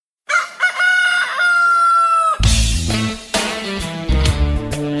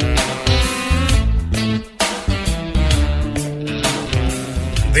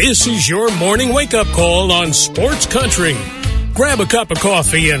This is your morning wake-up call on Sports Country. Grab a cup of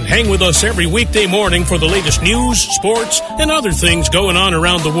coffee and hang with us every weekday morning for the latest news, sports, and other things going on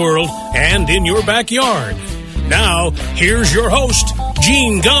around the world and in your backyard. Now, here's your host,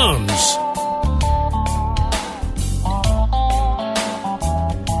 Gene Gumbs.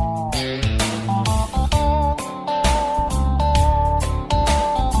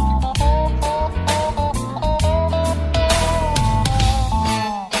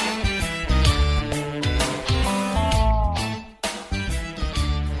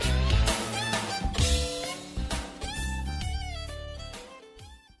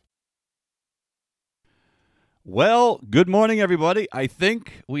 Well, good morning, everybody. I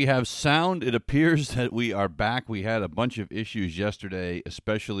think we have sound. It appears that we are back. We had a bunch of issues yesterday,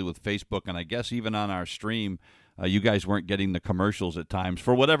 especially with Facebook, and I guess even on our stream, you guys weren't getting the commercials at times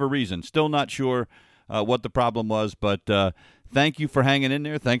for whatever reason. Still not sure what the problem was, but thank you for hanging in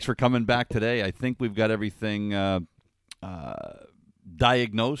there. Thanks for coming back today. I think we've got everything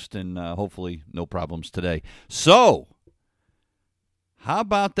diagnosed, and hopefully no problems today. So, how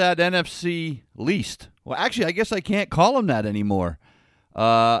about that NFC least? Well, actually, I guess I can't call them that anymore.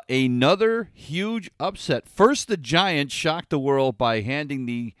 Another huge upset. First, the Giants shocked the world by handing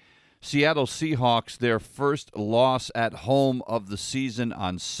the Seattle Seahawks their first loss at home of the season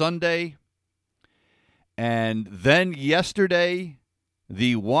on Sunday. And then yesterday,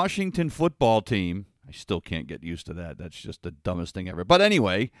 the Washington football team, I still can't get used to that. That's just the dumbest thing ever. But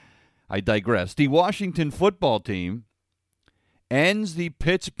anyway, I digress. The Washington football team ends the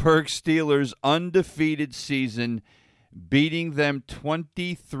Pittsburgh Steelers' undefeated season, beating them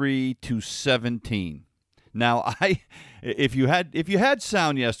 23-17. Now, if you had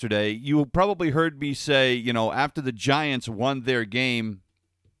sound yesterday, you probably heard me say, after the Giants won their game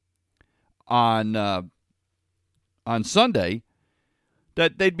on Sunday,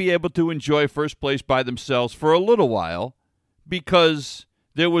 that they'd be able to enjoy first place by themselves for a little while because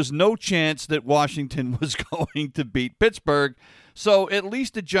there was no chance that Washington was going to beat Pittsburgh. So at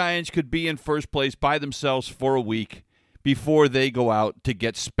least the Giants could be in first place by themselves for a week before they go out to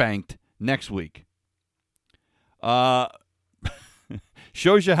get spanked next week.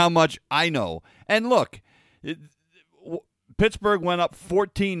 Shows you how much I know. And look, Pittsburgh went up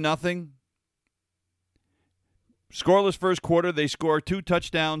 14-0. Scoreless first quarter. They score 2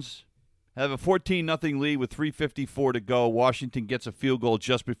 touchdowns. Have a 14-0 lead with 3:54 to go. Washington gets a field goal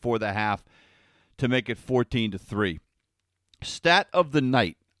just before the half to make it 14-3. Stat of the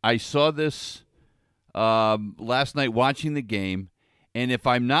night. I saw this last night watching the game, and if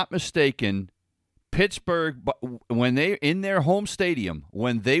I'm not mistaken, Pittsburgh, when they in their home stadium,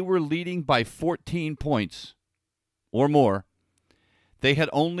 when they were leading by 14 points or more, they had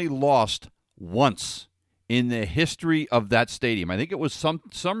only lost once in the history of that stadium. I think it was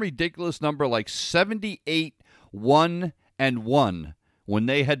some ridiculous number like 78-1-1 when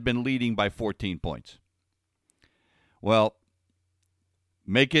they had been leading by 14 points. Well,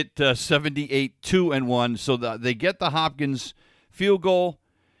 make it 78-2-1, so they get the Hopkins field goal.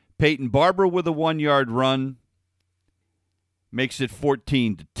 Peyton Barber with a 1-yard run makes it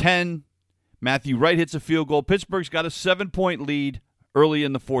 14-10. Matthew Wright hits a field goal. Pittsburgh's got a 7-point lead early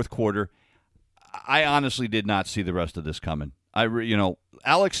in the fourth quarter. I honestly did not see the rest of this coming.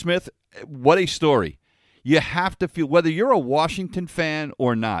 Alex Smith, what a story. You have to feel, whether you're a Washington fan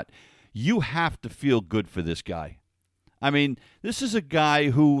or not, you have to feel good for this guy. I mean, this is a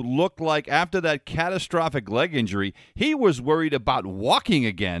guy who looked like after that catastrophic leg injury, he was worried about walking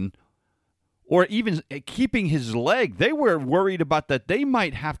again or even keeping his leg. They were worried about that they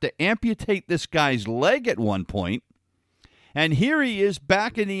might have to amputate this guy's leg at one point. And here he is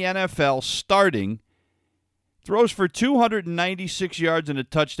back in the NFL starting, throws for 296 yards and a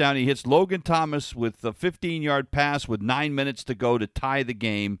touchdown. He hits Logan Thomas with a 15-yard pass with 9 minutes to go to tie the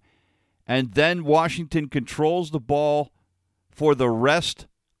game. And then Washington controls the ball for the rest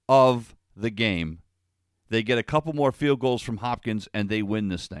of the game. They get a couple more field goals from Hopkins, and they win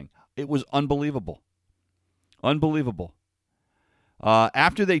this thing. It was unbelievable. Unbelievable.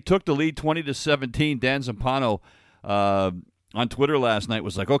 After they took the lead 20-17, Dan Zampano on Twitter last night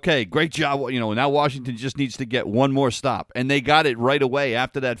was like, okay, great job. Now Washington just needs to get one more stop. And they got it right away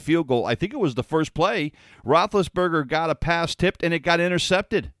after that field goal. I think it was the first play. Roethlisberger got a pass tipped, and it got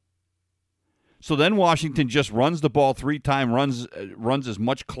intercepted. So then Washington just runs the ball 3 times, runs as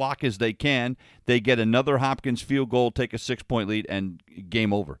much clock as they can. They get another Hopkins field goal, take a 6-point lead, and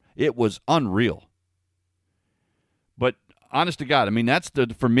game over. It was unreal. But honest to God, I mean,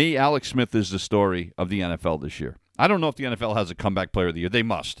 for me, Alex Smith is the story of the NFL this year. I don't know if the NFL has a comeback player of the year. They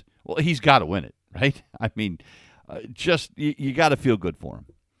must. Well, he's got to win it, right? I mean, you got to feel good for him.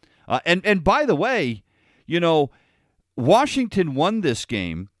 And by the way, Washington won this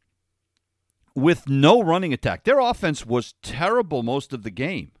game with no running attack. Their offense was terrible most of the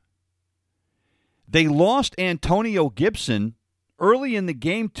game. They lost Antonio Gibson early in the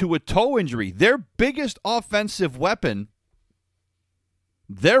game to a toe injury. Their biggest offensive weapon,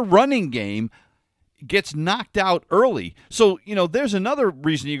 their running game, gets knocked out early. So, there's another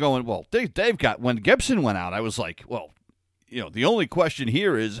reason you're going, well, they've got, when Gibson went out, I was like, well, the only question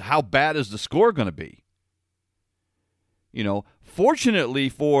here is how bad is the score going to be? Fortunately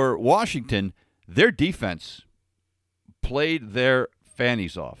for Washington, their defense played their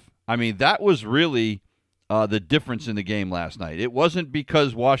fannies off. I mean, that was really the difference in the game last night. It wasn't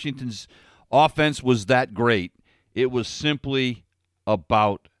because Washington's offense was that great. It was simply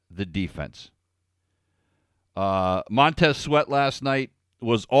about the defense. Montez Sweat last night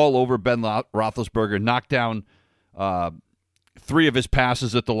was all over Ben Roethlisberger, knocked down 3 of his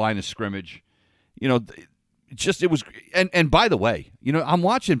passes at the line of scrimmage. It was, and by the way, I'm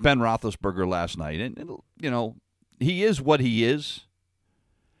watching Ben Roethlisberger last night, and he is what he is.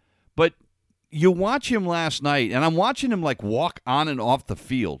 But you watch him last night, and I'm watching him walk on and off the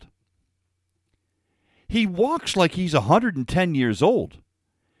field. He walks like he's 110 years old.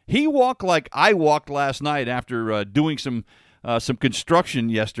 He walked like I walked last night after doing some construction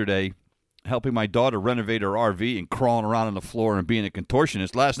yesterday, helping my daughter renovate her RV and crawling around on the floor and being a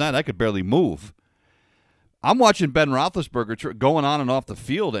contortionist. Last night I could barely move. I'm watching Ben Roethlisberger going on and off the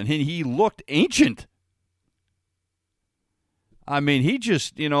field, and he looked ancient. I mean, he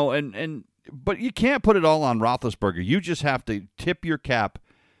just, but you can't put it all on Roethlisberger. You just have to tip your cap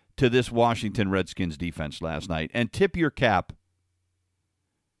to this Washington Redskins defense last night and tip your cap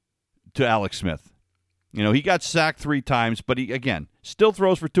to Alex Smith. He got sacked 3 times, but he, again, still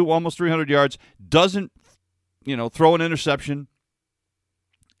throws for almost 300 yards, doesn't, throw an interception.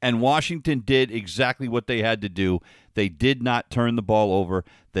 And Washington did exactly what they had to do. They did not turn the ball over.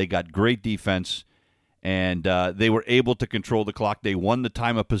 They got great defense, and they were able to control the clock. They won the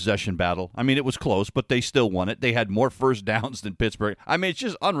time of possession battle. I mean, it was close, but they still won it. They had more first downs than Pittsburgh. I mean, it's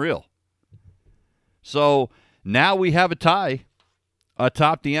just unreal. So now we have a tie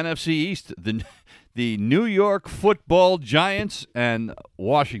atop the NFC East, the New York Football Giants and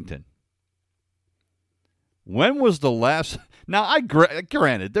Washington. When was the last... Now,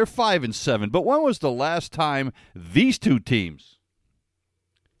 granted, they're 5-7, but when was the last time these two teams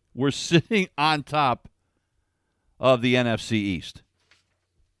were sitting on top of the NFC East?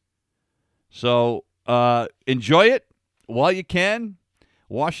 So, enjoy it while you can.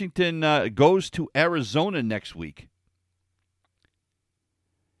 Washington goes to Arizona next week,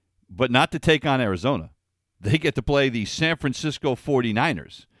 but not to take on Arizona. They get to play the San Francisco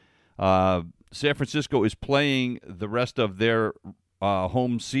 49ers. San Francisco is playing the rest of their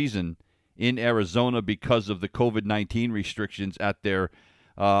home season in Arizona because of the COVID-19 restrictions at their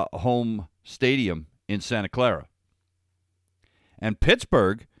home stadium in Santa Clara. And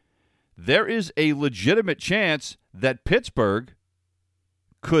Pittsburgh, there is a legitimate chance that Pittsburgh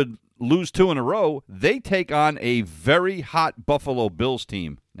could lose 2 in a row. They take on a very hot Buffalo Bills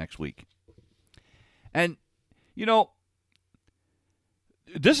team next week. And,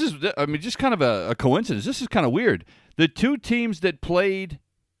 this is, just kind of a coincidence. This is kind of weird. The 2 teams that played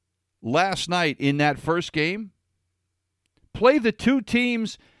last night in that first game play the 2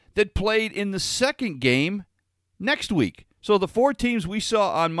 teams that played in the second game next week. So the 4 teams we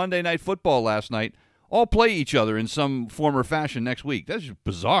saw on Monday Night Football last night all play each other in some form or fashion next week. That's just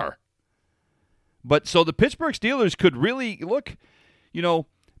bizarre. But so the Pittsburgh Steelers could really look,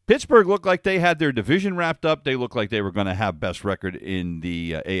 Pittsburgh looked like they had their division wrapped up. They looked like they were going to have best record in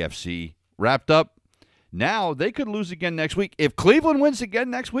the AFC wrapped up. Now they could lose again next week. If Cleveland wins again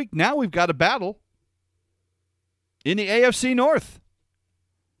next week, now we've got a battle in the AFC North.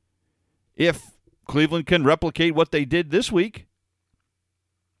 If Cleveland can replicate what they did this week.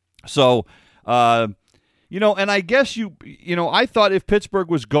 So, and I guess I thought if Pittsburgh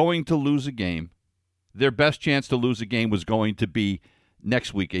was going to lose a game, their best chance to lose a game was going to be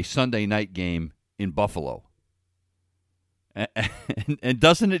next week, a Sunday night game in Buffalo. And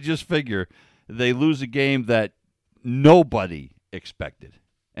doesn't it just figure they lose a game that nobody expected?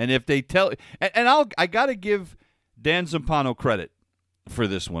 And if they tell, I got to give Dan Zampano credit for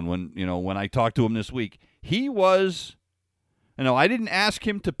this one. When I talked to him this week, he was, I didn't ask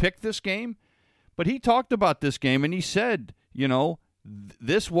him to pick this game, but he talked about this game and he said,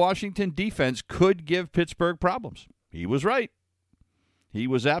 this Washington defense could give Pittsburgh problems. He was right. He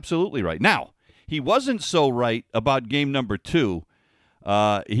was absolutely right. Now, he wasn't so right about game number 2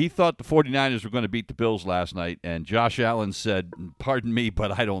 He thought the 49ers were going to beat the Bills last night, and Josh Allen said, pardon me,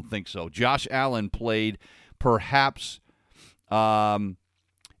 but I don't think so. Josh Allen played perhaps,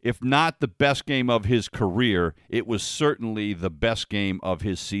 if not the best game of his career, it was certainly the best game of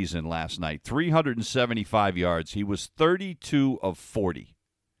his season last night. 375 yards. He was 32 of 40.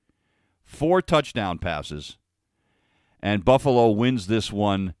 4 touchdown passes, and Buffalo wins this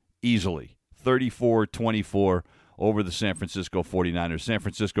one easily, 34-24 over the San Francisco 49ers. San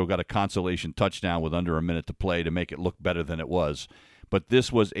Francisco got a consolation touchdown with under a minute to play to make it look better than it was. But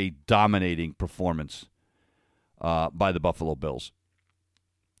this was a dominating performance by the Buffalo Bills.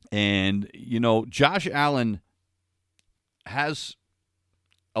 And, Josh Allen has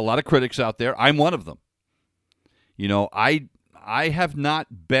a lot of critics out there. I'm one of them. I have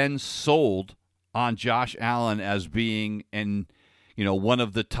not been sold on Josh Allen as being one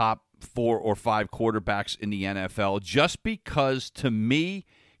of the top 4 or 5 quarterbacks in the NFL, just because, to me,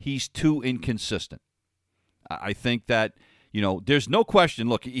 he's too inconsistent. I think that, there's no question.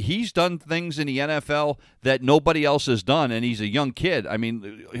 Look, he's done things in the NFL that nobody else has done, and he's a young kid. I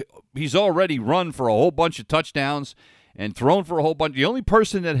mean, he's already run for a whole bunch of touchdowns and thrown for a whole bunch. The only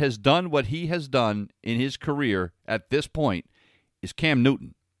person that has done what he has done in his career at this point is Cam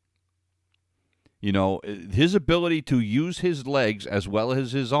Newton. His ability to use his legs as well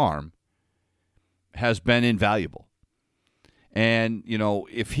as his arm has been invaluable. And,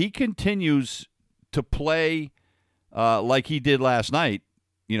 if he continues to play like he did last night,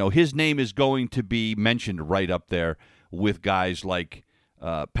 his name is going to be mentioned right up there with guys like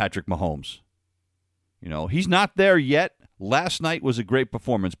Patrick Mahomes. He's not there yet. Last night was a great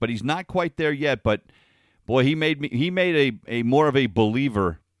performance, but he's not quite there yet. But, boy, he made a more of a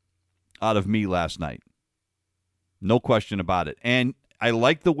believer out of me last night. No question about it. And I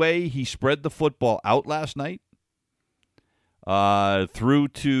like the way he spread the football out last night. Through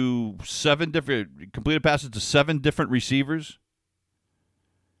to completed passes to 7 different receivers.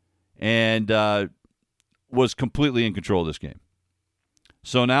 And was completely in control of this game.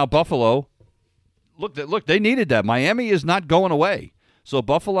 So now Buffalo, look, they needed that. Miami is not going away. So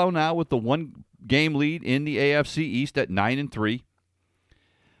Buffalo now with the 1-game lead in the AFC East at 9-3.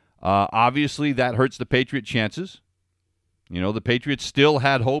 Obviously, that hurts the Patriot chances. The Patriots still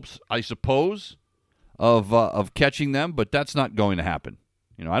had hopes, I suppose, of catching them, but that's not going to happen.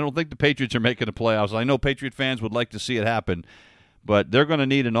 I don't think the Patriots are making the playoffs. I know Patriot fans would like to see it happen, but they're going to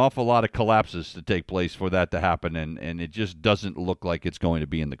need an awful lot of collapses to take place for that to happen, and it just doesn't look like it's going to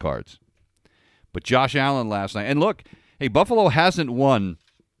be in the cards. But Josh Allen last night, and look, hey, Buffalo hasn't won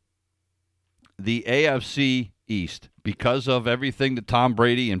the AFC East because of everything that Tom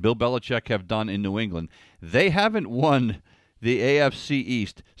Brady and Bill Belichick have done in New England. They haven't won the AFC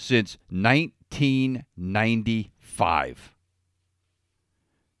East since 1995.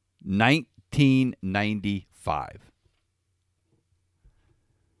 1995.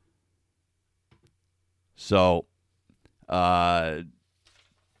 So, they're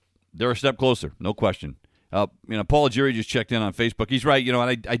a step closer, no question. Paul Jerry just checked in on Facebook. He's right,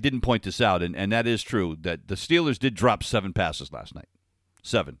 and I didn't point this out, and that is true, that the Steelers did drop 7 passes last night.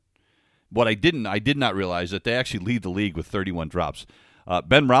 7. What I did not realize that they actually lead the league with 31 drops.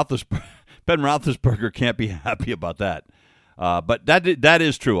 Ben Roethlisberger can't be happy about that. But that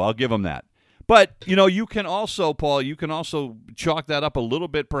is true. I'll give him that. But, you can also, Paul, chalk that up a little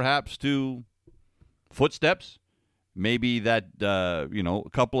bit perhaps to footsteps. Maybe that, a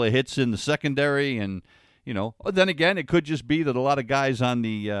couple of hits in the secondary, and, then again, it could just be that a lot of guys on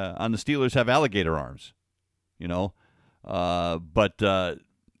the Steelers have alligator arms,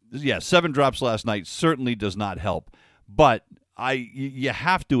 yeah, 7 drops last night certainly does not help. But you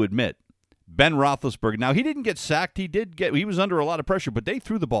have to admit, Ben Roethlisberger, now he didn't get sacked. He was under a lot of pressure, but they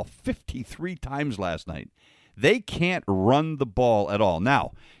threw the ball 53 times last night. They can't run the ball at all.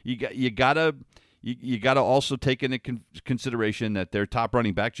 Now, you gotta also take into consideration that their top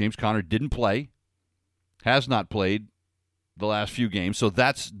running back, James Conner, didn't play, has not played the last few games, so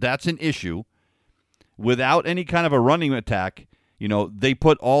that's an issue. Without any kind of a running attack, they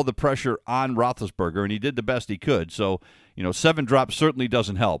put all the pressure on Roethlisberger, and he did the best he could. So, 7 drops certainly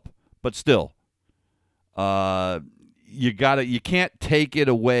doesn't help, but still, you can't take it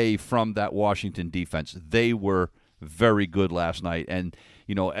away from that Washington defense. They were very good last night, and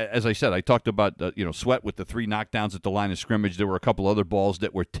as I said, I talked about Sweat with the 3 knockdowns at the line of scrimmage. There were a couple other balls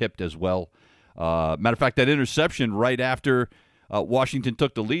that were tipped as well. Matter of fact, that interception right after Washington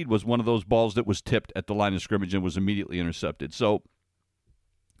took the lead was one of those balls that was tipped at the line of scrimmage and was immediately intercepted. So,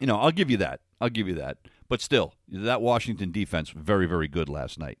 I'll give you that. But still, that Washington defense, very, very good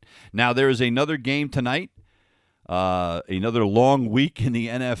last night. Now, there is another game tonight Another long week in the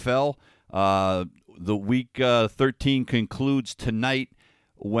NFL. The week 13 concludes tonight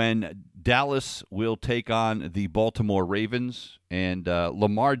when Dallas will take on the Baltimore Ravens, and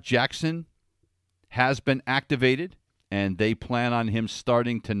Lamar Jackson has been activated, and they plan on him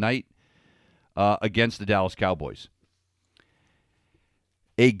starting tonight against the Dallas Cowboys.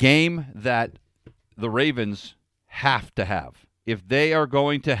 A game that the Ravens have to have. If they are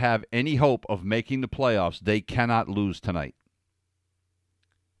going to have any hope of making the playoffs, they cannot lose tonight.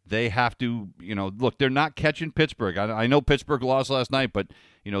 They have to, look, they're not catching Pittsburgh. I know Pittsburgh lost last night, but,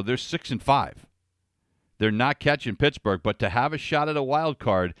 they're 6-5. They're not catching Pittsburgh, but to have a shot at a wild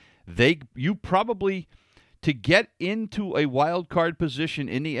card, you probably, to get into a wild card position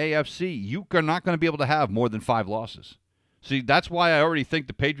in the AFC, you are not going to be able to have more than 5 losses. See, that's why I already think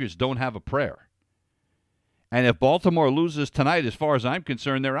the Patriots don't have a prayer. And if Baltimore loses tonight, as far as I'm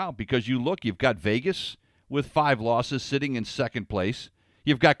concerned, they're out. Because you've got Vegas with 5 losses sitting in second place.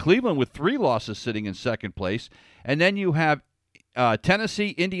 You've got Cleveland with 3 losses sitting in second place. And then you have Tennessee,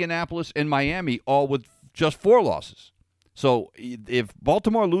 Indianapolis, and Miami all with just 4 losses. So if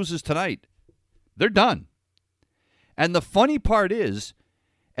Baltimore loses tonight, they're done. And the funny part is,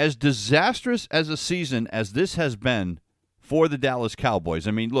 as disastrous as a season as this has been for the Dallas Cowboys,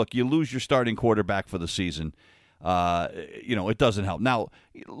 I mean, look, you lose your starting quarterback for the season. It doesn't help. Now,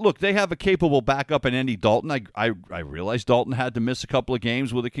 look, they have a capable backup in Andy Dalton. I realize Dalton had to miss a couple of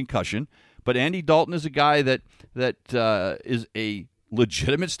games with a concussion, but Andy Dalton is a guy that is a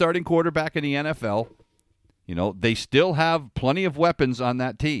legitimate starting quarterback in the NFL. They still have plenty of weapons on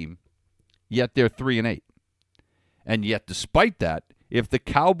that team, yet they're 3-8. And yet, despite that, if the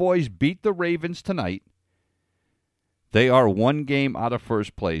Cowboys beat the Ravens tonight, they are 1 game out of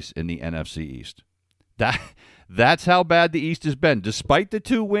first place in the NFC East. That's how bad the East has been. Despite the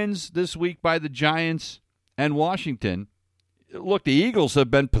 2 wins this week by the Giants and Washington, look, the Eagles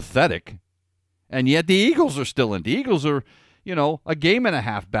have been pathetic, and yet the Eagles are still in. The Eagles are, a game and a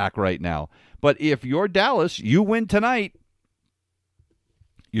half back right now. But if you're Dallas, you win tonight,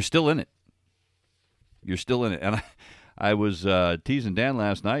 you're still in it. You're still in it. And I was teasing Dan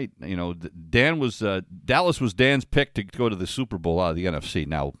last night. Dallas was Dan's pick to go to the Super Bowl out of the NFC.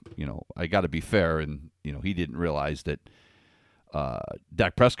 Now, I got to be fair, and he didn't realize that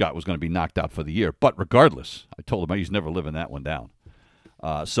Dak Prescott was going to be knocked out for the year. But regardless, I told him he's never living that one down.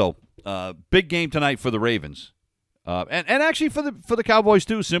 So big game tonight for the Ravens. And actually for the Cowboys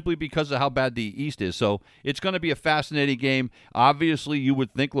too, simply because of how bad the East is. So it's going to be a fascinating game. Obviously, you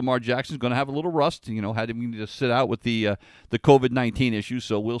would think Lamar Jackson's going to have a little rust. Had him to sit out with the COVID-19 issue.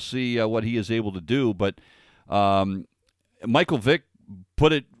 So we'll see what he is able to do. But Michael Vick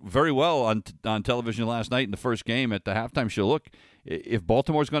put it very well on television last night in the first game at the halftime show. Look, if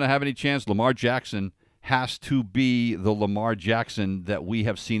Baltimore's going to have any chance, Lamar Jackson has to be the Lamar Jackson that we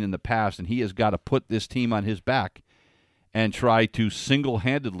have seen in the past, and he has got to put this team on his back and try to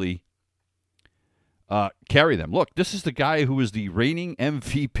single-handedly carry them. Look, this is the guy who is the reigning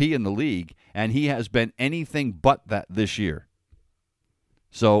MVP in the league, and he has been anything but that this year.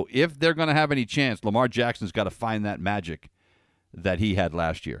 So if they're going to have any chance, Lamar Jackson's got to find that magic that he had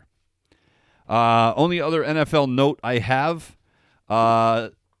last year. Only other NFL note I have,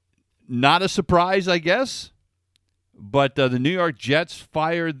 not a surprise, I guess, but the New York Jets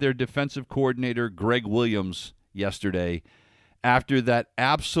fired their defensive coordinator, Greg Williams, yesterday after that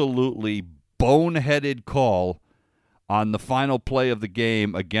absolutely boneheaded call on the final play of the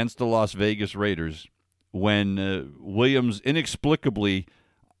game against the Las Vegas Raiders when Williams inexplicably,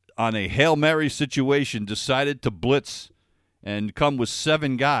 on a Hail Mary situation, decided to blitz and come with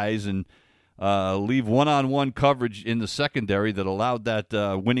 7 guys and leave one-on-one coverage in the secondary that allowed that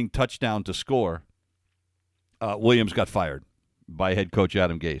winning touchdown to score. Williams got fired by head coach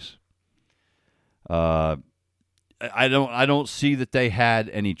Adam Gase. I don't see that they had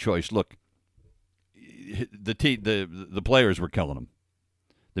any choice. Look, the players were killing them.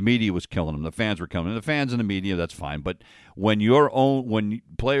 The media was killing them. The fans were killing them. The fans and the media, that's fine. But when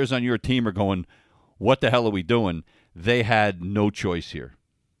players on your team are going, what the hell are we doing? They had no choice here.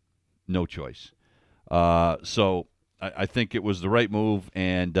 No choice. So I think it was the right move.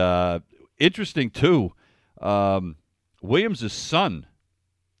 And interesting, too, Williams' son,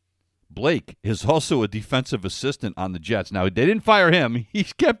 Blake, is also a defensive assistant on the Jets. Now, they didn't fire him.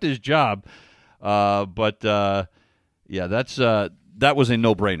 He's kept his job. But that was a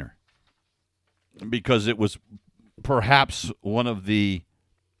no-brainer because it was perhaps one of the –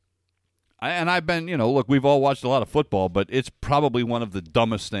 and I've been, look, we've all watched a lot of football, but it's probably one of the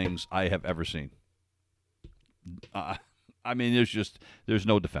dumbest things I have ever seen. There's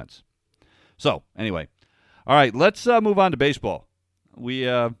no defense. So, anyway, All right, let's move on to baseball.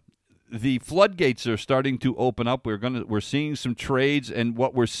 The floodgates are starting to open up. We're seeing some trades, and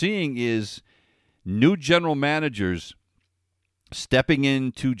what we're seeing is new general managers stepping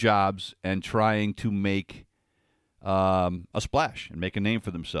into jobs and trying to make a splash and make a name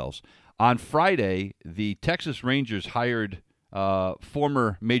for themselves. On Friday, the Texas Rangers hired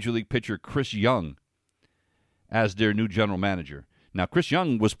former Major League pitcher Chris Young as their new general manager. Now, Chris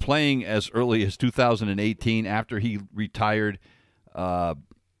Young was playing as early as 2018 after he retired,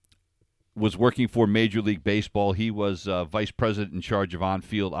 was working for Major League Baseball. He was vice president in charge of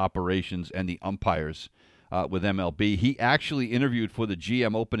on-field operations and the umpires with MLB. He actually interviewed for the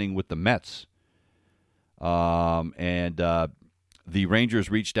GM opening with the Mets. And the Rangers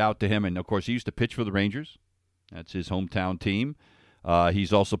reached out to him, and, of course, he used to pitch for the Rangers. That's his hometown team.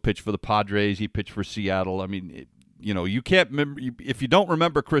 He's also pitched for the Padres. He pitched for Seattle. I mean, you can't remember. If you don't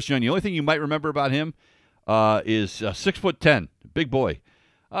remember Chris Young, the only thing you might remember about him is 6'10", big boy.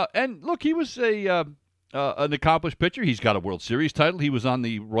 And look, he was an accomplished pitcher. He's got a World Series title. He was on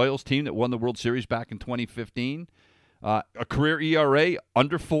the Royals team that won the World Series back in 2015. A career ERA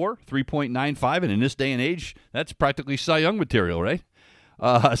under 4, 3.95, and in this day and age, that's practically Cy Young material, right?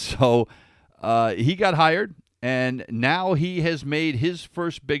 So he got hired. And now he has made his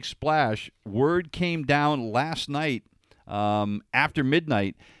first big splash. Word came down last night after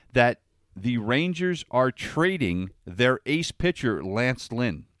midnight that the Rangers are trading their ace pitcher, Lance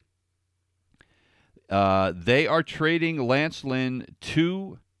Lynn. They are trading Lance Lynn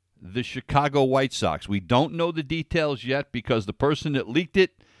to the Chicago White Sox. We don't know the details yet because the person that leaked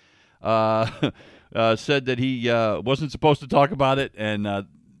it said that he wasn't supposed to talk about it, and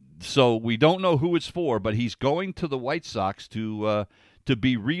so we don't know who it's for, but he's going to the White Sox to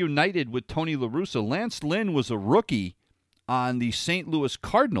be reunited with Tony La Russa. Lance Lynn was a rookie on the St. Louis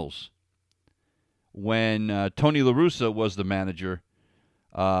Cardinals when Tony La Russa was the manager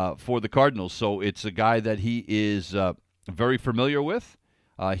for the Cardinals. So it's a guy that he is very familiar with.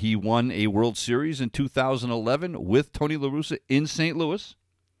 He won a World Series in 2011 with Tony La Russa in St. Louis.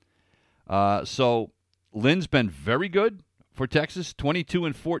 So Lynn's been very good for Texas,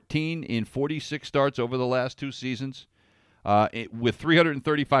 22-14 in 46 starts over the last two seasons, with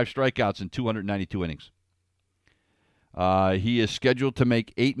 335 strikeouts and 292 innings. He is scheduled to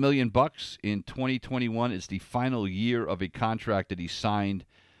make $8 million in 2021. It's the final year of a contract that he signed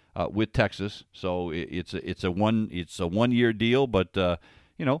with Texas. So it's a 1 year deal, but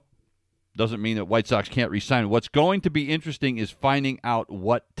doesn't mean that White Sox can't re-sign. What's going to be interesting is finding out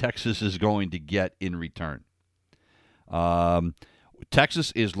what Texas is going to get in return.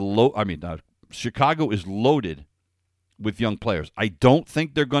 Texas is Chicago is loaded with young players. I don't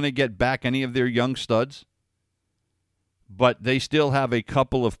think they're going to get back any of their young studs, but they still have a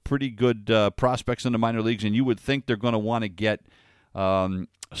couple of pretty good prospects in the minor leagues, and you would think they're going to want to get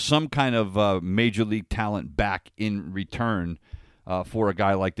some kind of major league talent back in return for a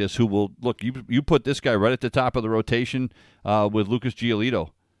guy like this who will look. You put this guy right at the top of the rotation with Lucas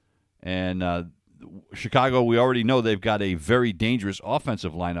Giolito, and Chicago, we already know they've got a very dangerous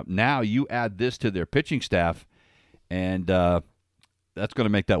offensive lineup. Now you add this to their pitching staff, and that's going to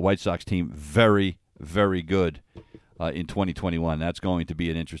make that White Sox team very, very good in 2021. That's going to be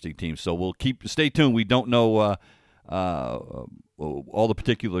an interesting team. So we'll stay tuned. We don't know all the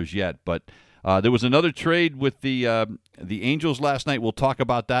particulars yet, but there was another trade with the Angels last night. We'll talk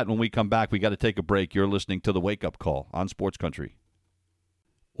about that when we come back. We got to take a break. You're listening to the Wake Up Call on Sports Country.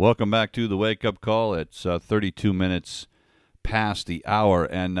 Welcome back to the Wake Up Call. It's 32 minutes past the hour,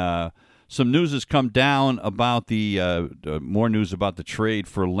 and some news has come down about more news about the trade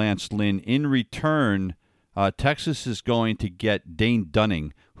for Lance Lynn. In return, Texas is going to get Dane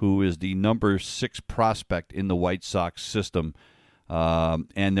Dunning, who is the number 6 prospect in the White Sox system,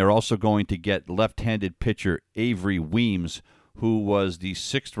 and they're also going to get left-handed pitcher Avery Weems, who was the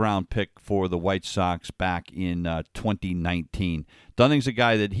 6th-round pick for the White Sox back in 2019. Dunning's a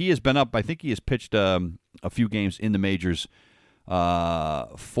guy that he has been up. I think he has pitched a few games in the majors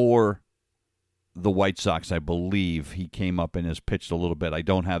for the White Sox, I believe. He came up and has pitched a little bit. I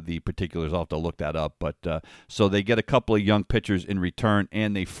don't have the particulars. I'll have to look that up. But so they get a couple of young pitchers in return,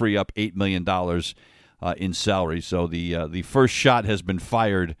 and they free up $8 million in salary. So the first shot has been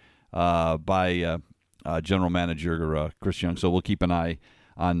fired by General Manager Chris Young, so we'll keep an eye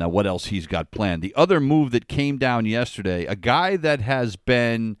on what else he's got planned. The other move that came down yesterday, a guy that has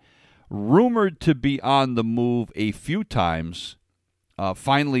been rumored to be on the move a few times,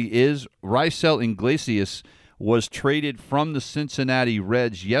 finally is Raisel Iglesias, was traded from the Cincinnati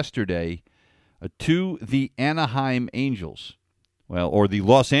Reds yesterday to the Anaheim Angels. or the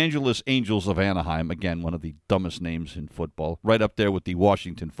Los Angeles Angels of Anaheim. Again, one of the dumbest names in football, right up there with the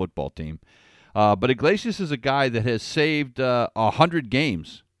Washington football team. But Iglesias is a guy that has saved 100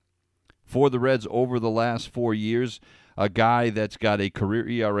 games for the Reds over the last 4 years. A guy that's got a career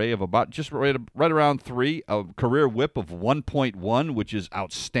ERA of about just right around 3, a career WHIP of 1.1, which is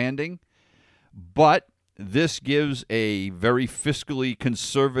outstanding. But this gives a very fiscally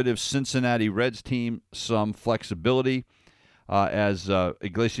conservative Cincinnati Reds team some flexibility, as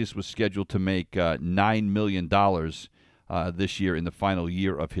Iglesias was scheduled to make $9 million this year in the final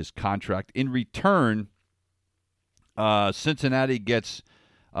year of his contract. In return, Cincinnati gets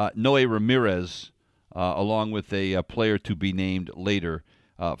Noe Ramirez, along with a player to be named later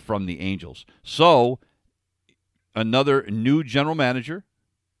from the Angels. So, another new general manager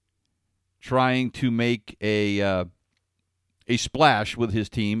trying to make a splash with his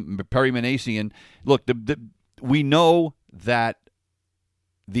team. Perry Minasian. Look, we know that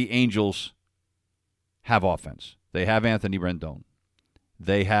the Angels have offense. They have Anthony Rendon.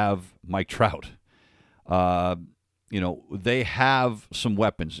 They have Mike Trout. They have some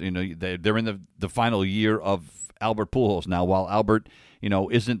weapons. They're in the final year of Albert Pujols now. While Albert,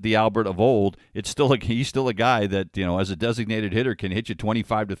 isn't the Albert of old, he's still a guy that, as a designated hitter can hit you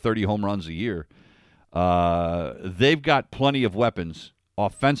 25 to 30 home runs a year. They've got plenty of weapons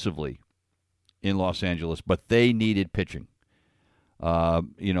offensively in Los Angeles, but they needed pitching.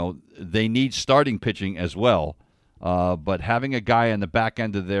 They need starting pitching as well. But having a guy on the back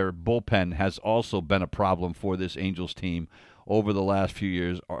end of their bullpen has also been a problem for this Angels team over the last few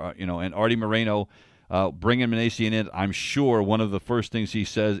years. And Artie Moreno, bringing Minasian in, I'm sure one of the first things he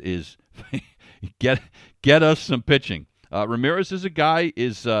says is, get us some pitching. Ramirez is a guy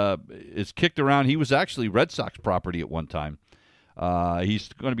is kicked around. He was actually Red Sox property at one time. He's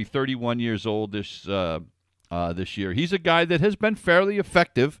going to be 31 years old this year. He's a guy that has been fairly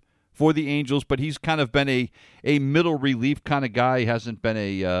effective for the Angels, but he's kind of been a middle relief kind of guy. He hasn't been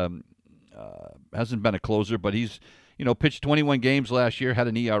a closer, but he's pitched 21 games last year, had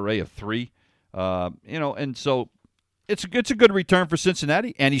an ERA of 3. And so it's a good return for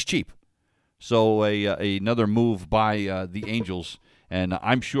Cincinnati, and he's cheap. So another move by the Angels, and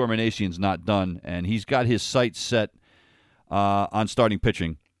I'm sure Minasian's not done, and he's got his sights set on starting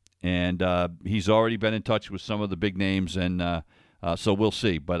pitching, and he's already been in touch with some of the big names, and so we'll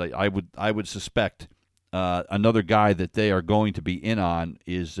see. But I would suspect another guy that they are going to be in on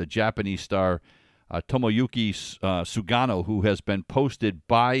is a Japanese star, Tomoyuki Sugano, who has been posted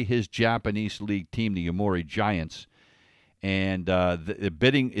by his Japanese league team, the Yomiuri Giants. And the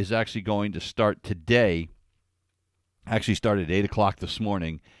bidding is actually going to start today. Actually started at 8 o'clock this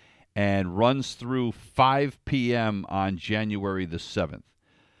morning and runs through 5 p.m. on January the 7th.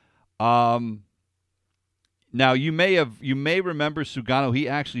 Now, you may remember Sugano. He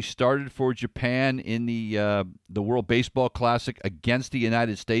actually started for Japan in the World Baseball Classic against the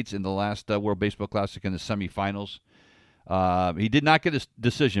United States in the last World Baseball Classic in the semifinals. He did not get a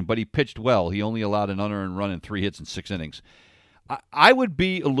decision, but he pitched well. He only allowed an unearned run in 3 hits in 6 innings. I would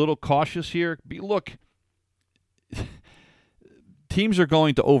be a little cautious here. Look, teams are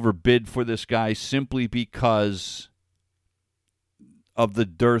going to overbid for this guy simply because of the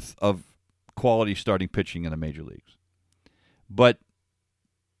dearth of quality starting pitching in the major leagues. But,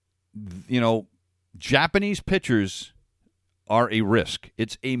 Japanese pitchers are a risk.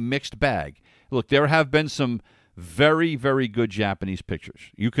 It's a mixed bag. Look, there have been some very, very good Japanese pitchers.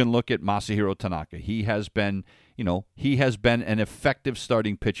 You can look at Masahiro Tanaka. He has been an effective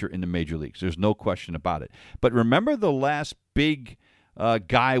starting pitcher in the major leagues. There's no question about it. But remember the last big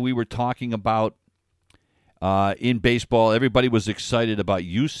guy we were talking about in baseball? Everybody was excited about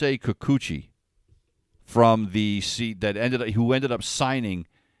Yusei Kikuchi from who ended up signing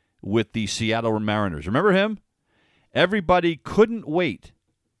with the Seattle Mariners. Remember him? Everybody couldn't wait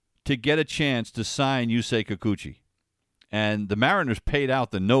to get a chance to sign Yusei Kikuchi. And the Mariners paid out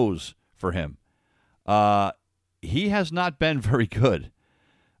the nose for him. He has not been very good.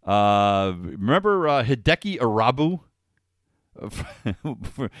 Remember Hideki Arabu?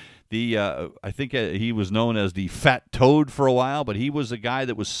 I think he was known as the Fat Toad for a while, but he was a guy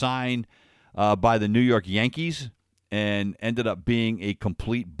that was signed by the New York Yankees and ended up being a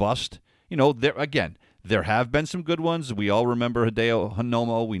complete bust. There have been some good ones. We all remember Hideo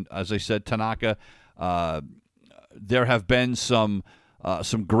Hanomo. As I said, Tanaka. There have been some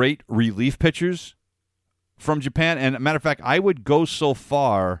great relief pitchers from Japan. And, as a matter of fact, I would go so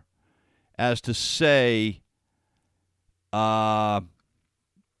far as to say that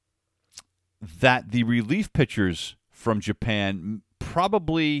the relief pitchers from Japan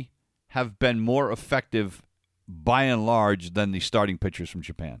probably have been more effective by and large, than the starting pitchers from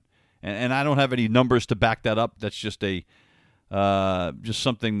Japan. And I don't have any numbers to back that up. That's just just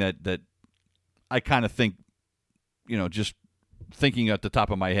something that I kind of think, just thinking at the top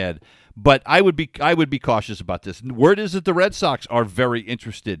of my head. But I would be cautious about this. Word is that the Red Sox are very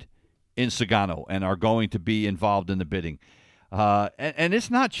interested in Sagano and are going to be involved in the bidding. And it's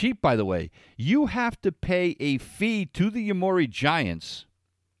not cheap, by the way. You have to pay a fee to the Yomiuri Giants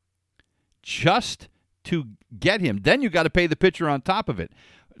just to get him. Then you got to pay the pitcher on top of it.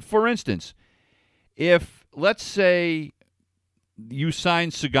 For instance, if, let's say, you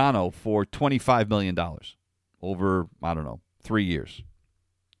sign Sagano for $25 million over, 3 years,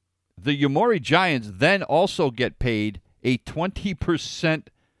 the Yomiuri Giants then also get paid a 20%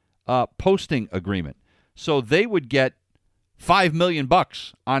 posting agreement. So they would get $5 million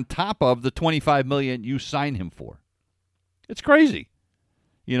on top of the $25 million you sign him for. It's crazy.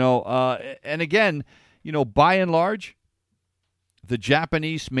 And again, by and large, the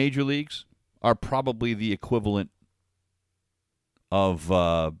Japanese major leagues are probably the equivalent of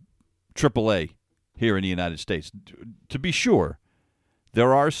AAA here in the United States. To be sure,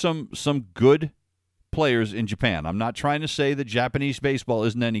 there are some good players in Japan. I'm not trying to say that Japanese baseball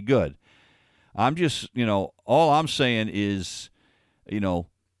isn't any good. I'm just, all I'm saying is,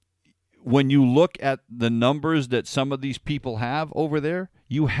 when you look at the numbers that some of these people have over there,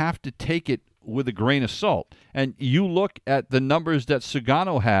 you have to take it with a grain of salt. And you look at the numbers that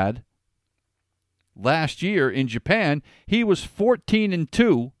Sagano had last year in Japan, he was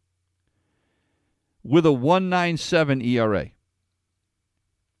 14-2 with a 1.97 ERA.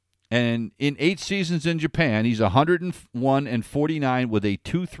 And in 8 seasons in Japan, he's 101-49 with a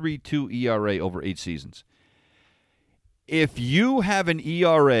 2.32 ERA over 8 seasons. If you have an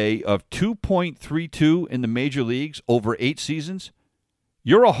ERA of 2.32 in the major leagues over 8 seasons,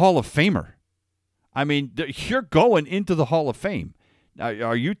 you're a Hall of Famer. I mean, you're going into the Hall of Fame. Now,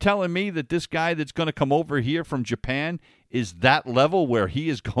 are you telling me that this guy that's going to come over here from Japan is that level where he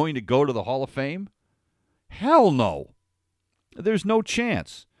is going to go to the Hall of Fame? Hell no. There's no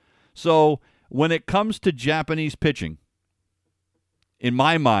chance. So when it comes to Japanese pitching, in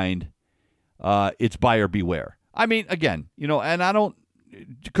my mind, it's buyer beware. I mean, again, and I don't,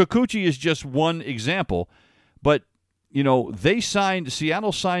 Kikuchi is just one example, but,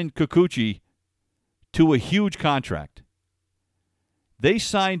 Seattle signed Kikuchi to a huge contract. They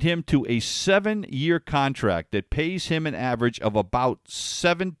signed him to a 7-year contract that pays him an average of about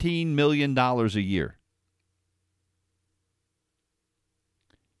 $17 million a year.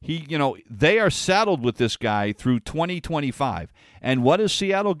 They are saddled with this guy through 2025. And what has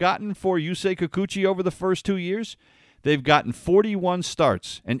Seattle gotten for Yusei Kikuchi over the first 2 years? They've gotten 41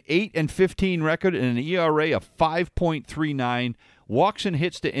 starts, an 8-15 record, and an ERA of 5.39, walks and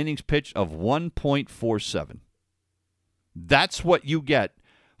hits to innings pitched of 1.47. That's what you get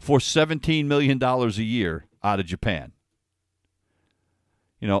for $17 million a year out of Japan.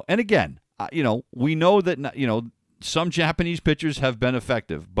 And again, we know that, some Japanese pitchers have been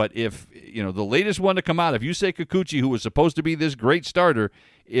effective, but if, the latest one to come out, if Yusei Kikuchi, who was supposed to be this great starter,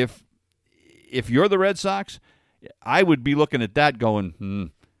 if you're the Red Sox, I would be looking at that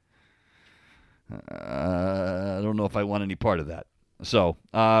going, I don't know if I want any part of that. So,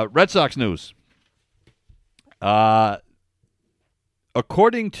 Red Sox news.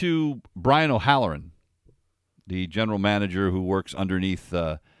 According to Brian O'Halloran, the general manager who works underneath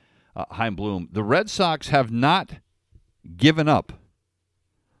Chaim Bloom, the Red Sox have not given up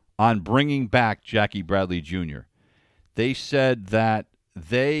on bringing back Jackie Bradley Jr. They said that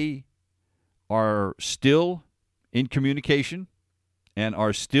they are still in communication and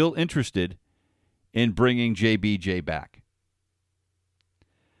are still interested in bringing JBJ back.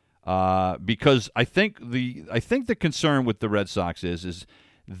 Because I think the concern with the Red Sox is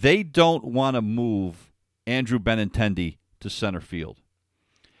they don't want to move Andrew Benintendi to center field,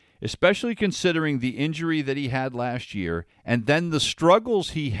 especially considering the injury that he had last year and then the struggles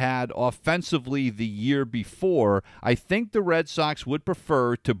he had offensively the year before. I think the Red Sox would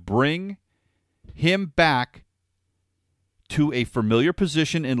prefer to bring him back to a familiar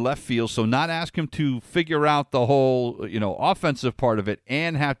position in left field, so not ask him to figure out the whole, offensive part of it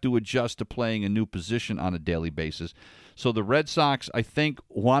and have to adjust to playing a new position on a daily basis. So the Red Sox, I think,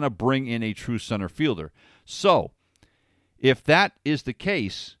 want to bring in a true center fielder. So if that is the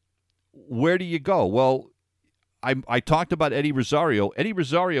case, where do you go? Well, I talked about Eddie Rosario. Eddie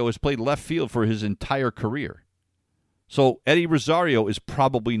Rosario has played left field for his entire career. So Eddie Rosario is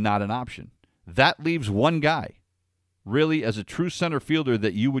probably not an option. That leaves one guy, really, as a true center fielder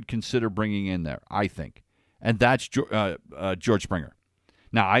that you would consider bringing in there, I think. And that's George Springer.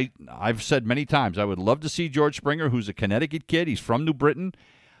 Now, I've said many times I would love to see George Springer, who's a Connecticut kid. He's from New Britain.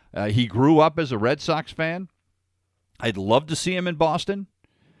 He grew up as a Red Sox fan. I'd love to see him in Boston.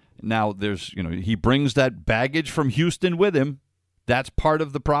 Now, he brings that baggage from Houston with him. That's part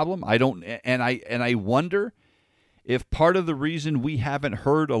of the problem. I wonder if part of the reason we haven't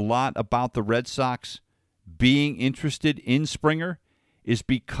heard a lot about the Red Sox being interested in Springer is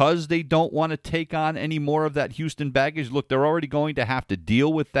because they don't want to take on any more of that Houston baggage. Look, they're already going to have to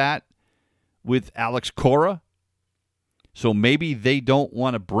deal with that with Alex Cora. So maybe they don't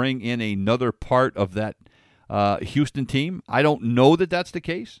want to bring in another part of that Houston team. I don't know that that's the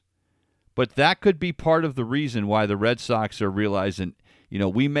case, but that could be part of the reason why the Red Sox are realizing,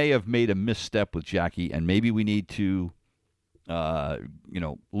 we may have made a misstep with Jackie, and maybe we need to,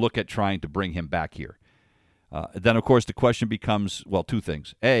 look at trying to bring him back here. Then, of course, the question becomes, two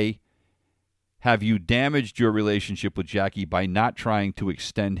things. A, have you damaged your relationship with Jackie by not trying to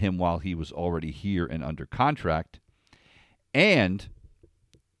extend him while he was already here and under contract? And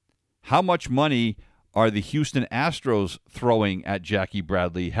how much money are the Houston Astros throwing at Jackie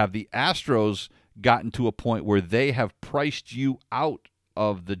Bradley? Have the Astros gotten to a point where they have priced you out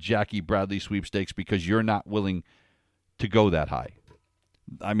of the Jackie Bradley sweepstakes because you're not willing to go that high?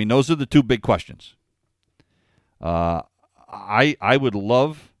 I mean, those are the two big questions. I would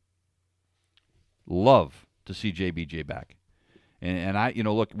love to see JBJ back. And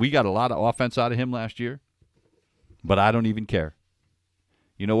look, we got a lot of offense out of him last year, but I don't even care.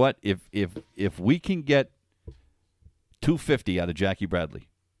 You know what? If we can get 250 out of Jackie Bradley,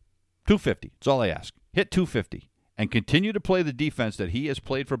 250, that's all I ask. Hit 250 and continue to play the defense that he has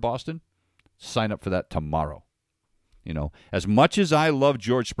played for Boston, sign up for that tomorrow. As much as I love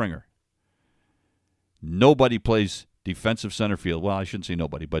George Springer, nobody plays defensive center field. Well, I shouldn't say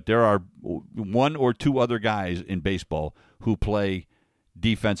nobody, but there are one or two other guys in baseball who play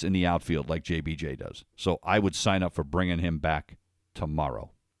defense in the outfield like JBJ does. So I would sign up for bringing him back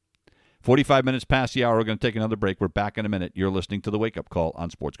tomorrow. 45 minutes past the hour. We're going to take another break. We're back in a minute. You're listening to The Wake Up Call on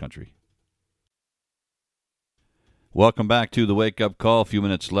Sports Country. Welcome back to The Wake Up Call. A few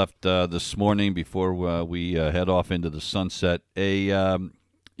minutes left this morning before we head off into the sunset. A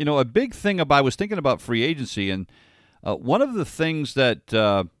big thing I was thinking about free agency, and one of the things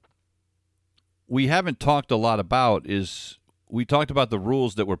that we haven't talked a lot about is we talked about the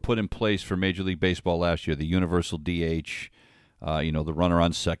rules that were put in place for Major League Baseball last year, the universal DH, the runner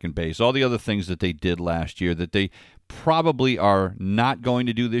on second base, all the other things that they did last year that they probably are not going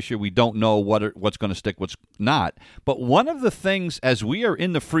to do this year. We don't know what's going to stick, what's not. But one of the things, as we are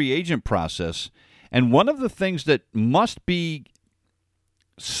in the free agent process, and one of the things that must be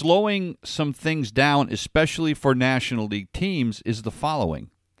slowing some things down, especially for National League teams, is the following.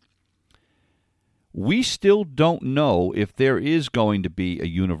 We still don't know if there is going to be a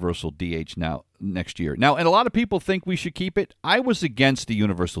universal DH next year. Now, and a lot of people think we should keep it. I was against the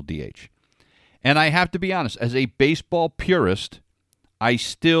universal DH. And I have to be honest, as a baseball purist, I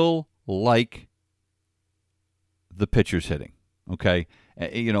still like the pitchers hitting. Okay?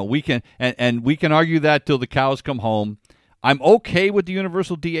 We can and we can argue that till the cows come home. I'm okay with the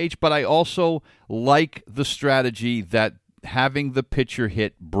universal DH, but I also like the strategy that having the pitcher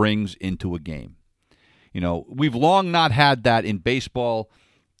hit brings into a game. We've long not had that in baseball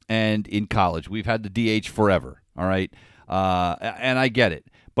and in college. We've had the DH forever, all right? And I get it.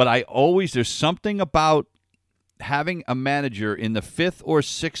 But there's something about having a manager in the fifth or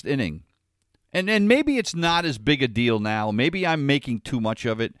sixth inning, and maybe it's not as big a deal now. Maybe I'm making too much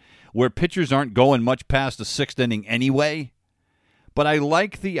of it, where pitchers aren't going much past the sixth inning anyway. But I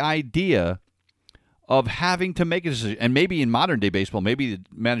like the idea of having to make a decision. And maybe in modern-day baseball, maybe the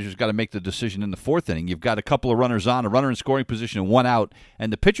manager's got to make the decision in the fourth inning. You've got a couple of runners on, a runner in scoring position, and one out,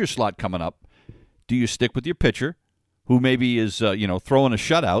 and the pitcher slot coming up. Do you stick with your pitcher, who maybe is throwing a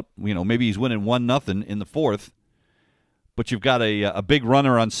shutout? Maybe he's winning 1-0 in the fourth, but you've got a big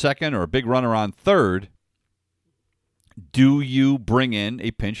runner on second or a big runner on third. Do you bring in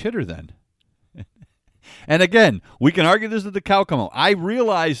a pinch hitter then? And again, we can argue this at the cow come home. I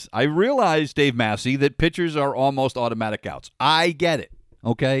realize, Dave Massey, that pitchers are almost automatic outs. I get it,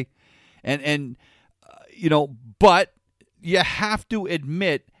 okay? And but you have to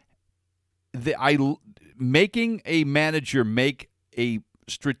admit that making a manager make a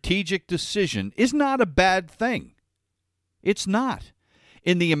strategic decision is not a bad thing. It's not.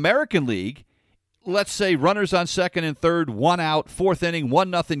 In the American League, let's say runners on second and third, one out, fourth inning,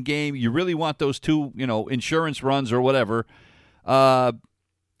 1-0 game. You really want those two, insurance runs or whatever.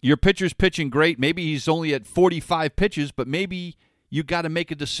 Your pitcher's pitching great. Maybe he's only at 45 pitches, but maybe you got to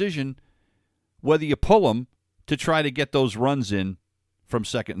make a decision whether you pull him to try to get those runs in from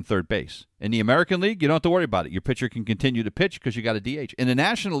second and third base. In the American League, you don't have to worry about it. Your pitcher can continue to pitch because you got a DH. In the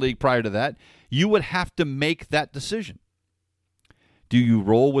National League prior to that, you would have to make that decision. Do you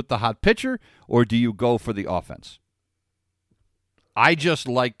roll with the hot pitcher or do you go for the offense? I just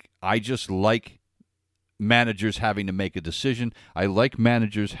like managers having to make a decision. I like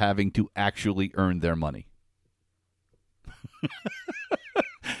managers having to actually earn their money.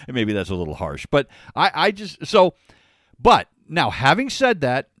 Maybe that's a little harsh, but but now having said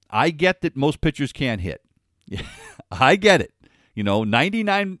that, I get that most pitchers can't hit. I get it.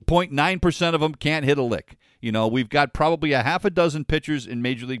 99.9% of them can't hit a lick. We've got probably a half a dozen pitchers in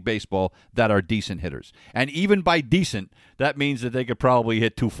Major League Baseball that are decent hitters. And even by decent, that means that they could probably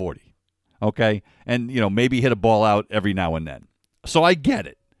hit 240. Okay? And, maybe hit a ball out every now and then. So I get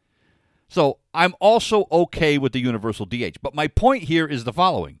it. So I'm also okay with the universal DH. But my point here is the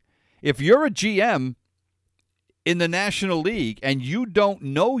following. If you're a GM in the National League and you don't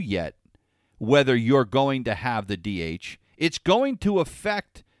know yet whether you're going to have the DH, it's going to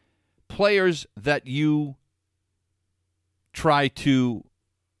affect players that you try to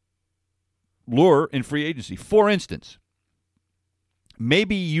lure in free agency. For instance,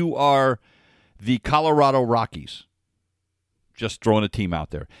 maybe you are the Colorado Rockies, just throwing a team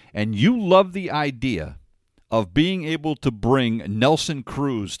out there, and you love the idea of being able to bring Nelson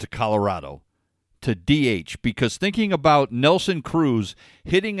Cruz to Colorado to DH, because thinking about Nelson Cruz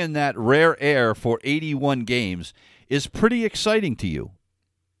hitting in that rare air for 81 games is pretty exciting to you.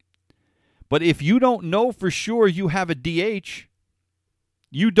 But if you don't know for sure you have a DH,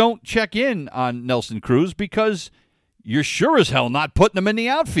 you don't check in on Nelson Cruz because you're sure as hell not putting him in the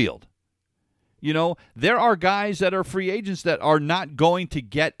outfield. There are guys that are free agents that are not going to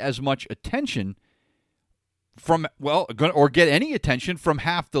get as much attention or get any attention from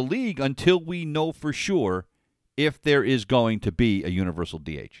half the league until we know for sure if there is going to be a universal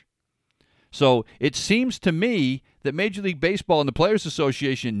DH. So it seems to me that Major League Baseball and the Players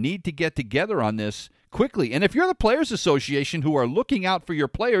Association need to get together on this quickly. And if you're the Players Association who are looking out for your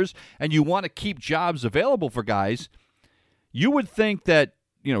players and you want to keep jobs available for guys, you would think that,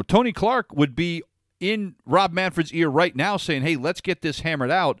 Tony Clark would be in Rob Manfred's ear right now saying, hey, let's get this hammered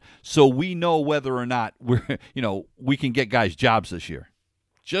out so we know whether or not we can get guys jobs this year.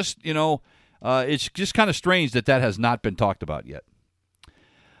 It's just kind of strange that has not been talked about yet.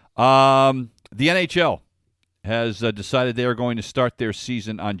 The NHL has decided they are going to start their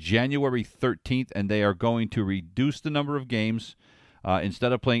season on January 13th, and they are going to reduce the number of games.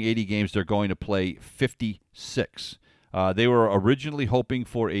 Instead of playing 80 games, they're going to play 56. They were originally hoping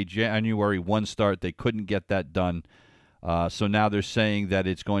for a January 1 start. They couldn't get that done. So now they're saying that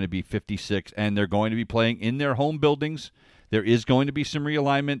it's going to be 56, and they're going to be playing in their home buildings. There is going to be some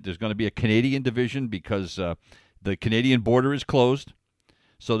realignment. There's going to be a Canadian division because the Canadian border is closed.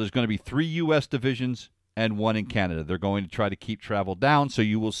 So there's going to be 3 U.S. divisions and 1 in Canada. They're going to try to keep travel down, so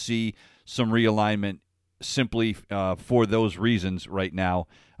you will see some realignment simply for those reasons right now.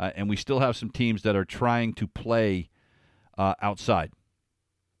 And we still have some teams that are trying to play outside.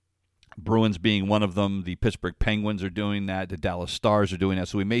 Bruins being one of them. The Pittsburgh Penguins are doing that. The Dallas Stars are doing that.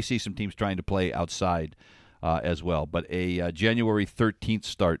 So we may see some teams trying to play outside as well. But a January 13th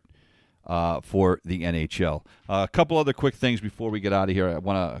start for the NHL. A couple other quick things before we get out of here.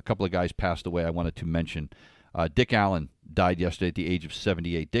 A couple of guys passed away I wanted to mention. Dick Allen died yesterday at the age of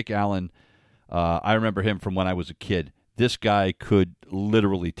 78. Dick Allen, I remember him from when I was a kid. This guy could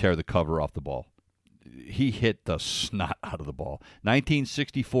literally tear the cover off the ball. He hit the snot out of the ball.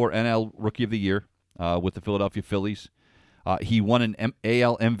 1964 NL Rookie of the Year with the Philadelphia Phillies. He won an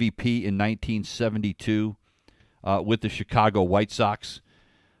AL MVP in 1972 with the Chicago White Sox.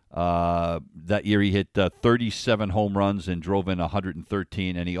 That year he hit 37 home runs and drove in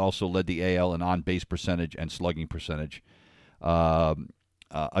 113, and he also led the AL in on-base percentage and slugging percentage. A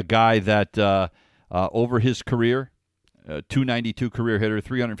guy that over his career, 292 career hitter,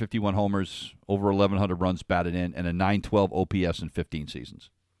 351 homers, over 1,100 runs batted in, and a 912 OPS in 15 seasons.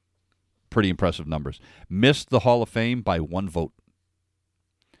 Pretty impressive numbers. Missed the Hall of Fame by 1 vote.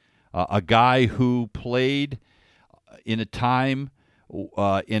 A guy who played in a time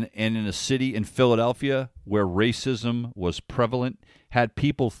in a city in Philadelphia where racism was prevalent, had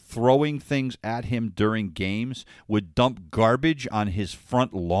people throwing things at him during games, would dump garbage on his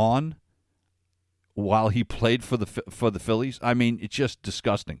front lawn while he played for the Phillies. I mean, it's just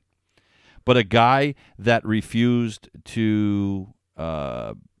disgusting. But a guy that refused to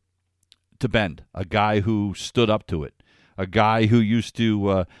bend, a guy who stood up to it, a guy who used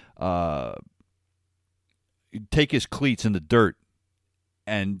to take his cleats in the dirt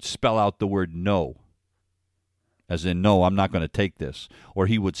and spell out the word no as in, no, I'm not going to take this. Or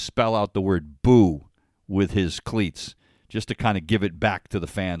he would spell out the word boo with his cleats just to kind of give it back to the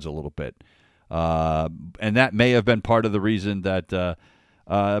fans a little bit. And that may have been part of the reason that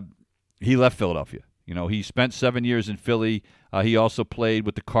he left Philadelphia. You know, he spent 7 years in Philly. He also played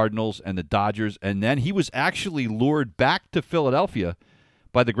with the Cardinals and the Dodgers. And then he was actually lured back to Philadelphia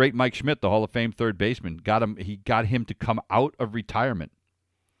by the great Mike Schmidt, the Hall of Fame third baseman. He got him to come out of retirement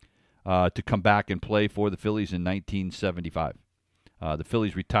to come back and play for the Phillies in 1975. The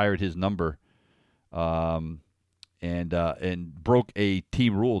Phillies retired his number and broke a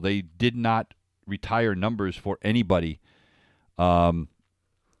team rule. They did not retire numbers for anybody who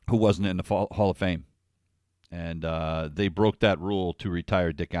wasn't in the Hall of Fame. And they broke that rule to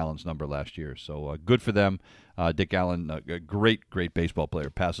retire Dick Allen's number last year. So good for them. Dick Allen, a great baseball player,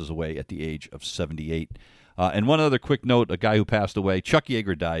 passes away at the age of 78. And one other quick note, a guy who passed away, Chuck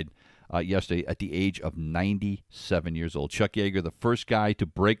Yeager died yesterday at the age of 97 years old. Chuck Yeager, the first guy to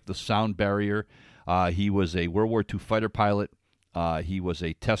break the sound barrier. He was a World War II fighter pilot. He was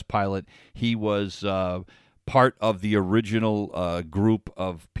a test pilot. He was part of the original group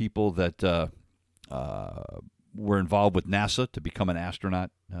of people that were involved with NASA to become an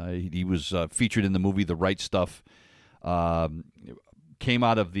astronaut. He was featured in the movie The Right Stuff. Came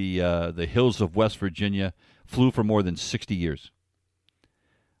out of the hills of West Virginia, flew for more than 60 years.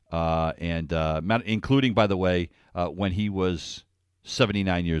 And including, by the way, when he was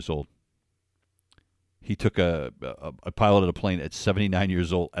 79 years old. He took piloted a plane at 79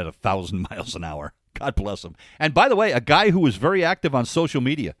 years old at 1,000 miles an hour. God bless him. And by the way, a guy who was very active on social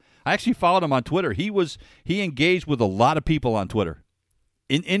media. I actually followed him on Twitter. He engaged with a lot of people on Twitter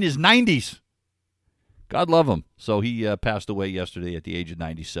in his 90s. God love him. So he passed away yesterday at the age of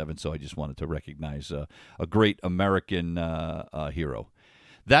 97. So I just wanted to recognize a great American hero.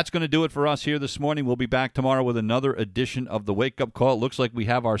 That's going to do it for us here this morning. We'll be back tomorrow with another edition of the Wake Up Call. It looks like we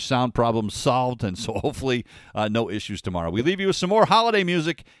have our sound problems solved, and so hopefully no issues tomorrow. We leave you with some more holiday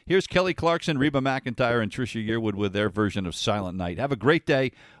music. Here's Kelly Clarkson, Reba McEntire, and Trisha Yearwood with their version of Silent Night. Have a great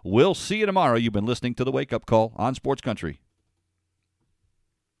day. We'll see you tomorrow. You've been listening to the Wake Up Call on Sports Country.